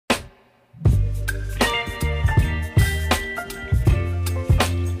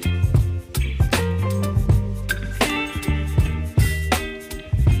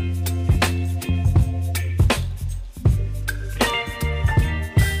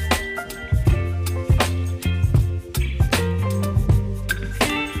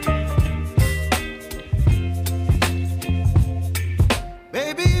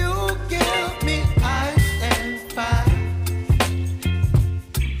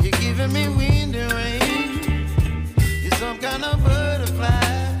giving me wind and rain. You're some kind of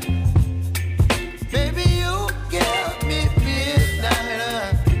butterfly. Baby, you give me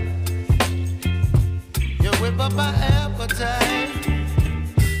midnight. You whip up my appetite.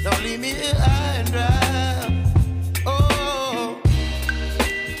 Don't leave me here high and dry. Oh,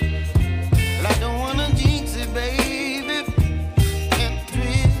 well, I don't wanna jinx it, baby, and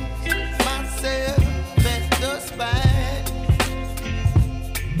twist myself at the spine.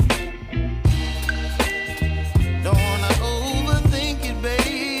 Don't wanna overthink it,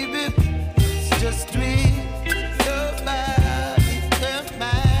 baby. It's just twist your body and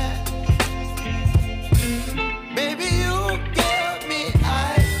mine. Baby, you give me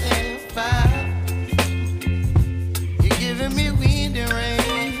ice and fire. You're giving me wind and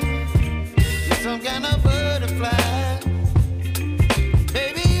rain. You're some kind of butterfly.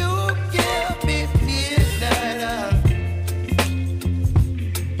 Baby, you give me midnight.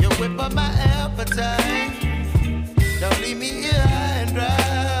 You whip up my appetite. Don't leave me here